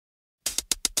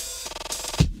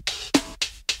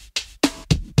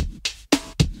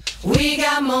We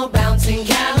got more bounce in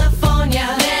California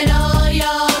than all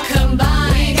y'all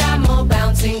combined. We got more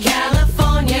bounce in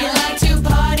California. We like to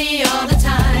party all the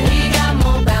time. We got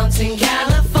more bounce in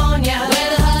California, where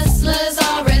the hustlers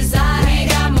all reside. We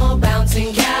got more bounce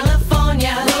in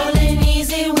California, rolling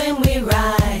easy when we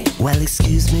ride. Well,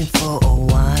 excuse me for a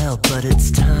while, but it's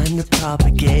time to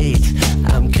propagate.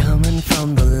 I'm coming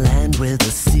from the land where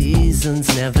the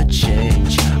seasons never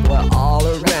change. We're all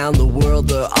around the world,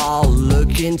 they're all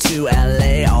looking to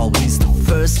LA. Always the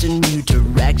first in new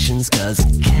directions, cause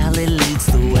Cali leads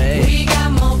the way. We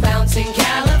got more bounce in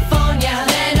California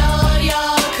than all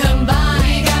y'all combined.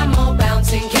 We got more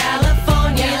bounce in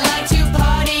California. We like to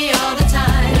party all the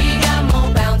time. We got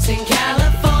more bounce in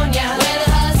California, where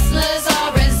the hustlers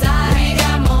all reside. We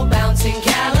got more bounce in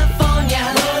California,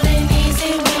 rolling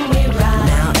easy when we ride.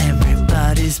 Now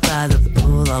everybody's by the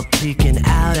pool, all peeking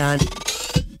out on.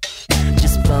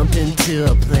 Just bump into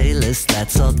a playlist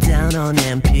that's all down on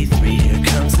MP3. Here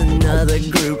comes another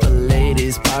group of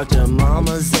ladies parked her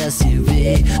mama's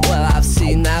SUV. Well, I've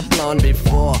seen that blonde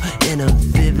before in a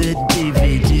vivid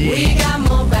DVD. We got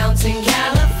more bounce in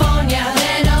California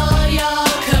than all y'all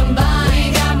combined.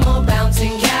 We got more bounce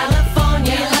in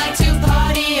California. We like to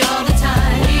party all the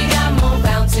time. We got more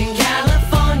bounce in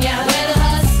California, where the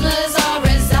hustlers all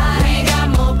reside. We got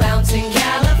more bounce in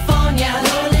California,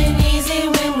 rolling easy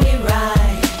when we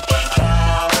ride.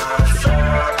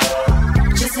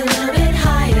 Just a little bit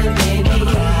higher, baby.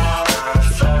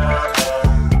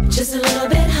 Just a little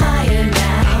bit higher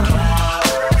now.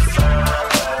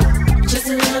 Just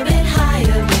a little bit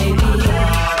higher, baby.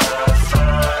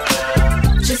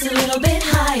 Just a little bit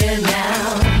higher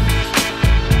now.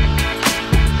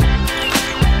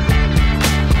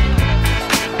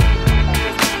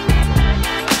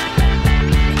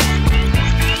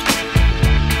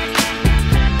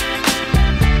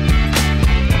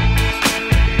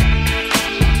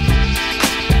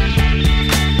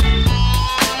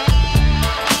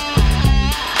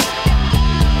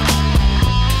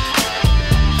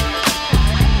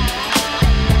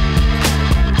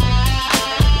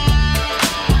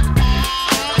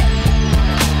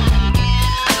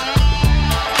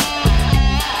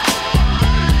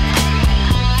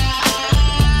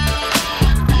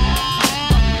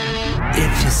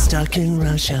 Stuck in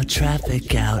rush hour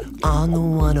traffic out on the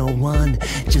 101.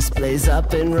 Just blaze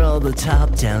up and roll the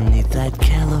top down neath that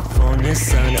California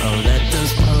sun. Oh, let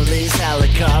those police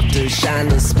helicopters shine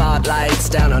the spotlights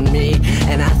down on me.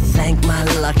 And I thank my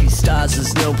lucky stars,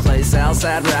 there's no place else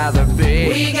I'd rather be.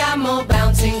 We got more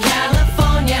bounce in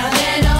California than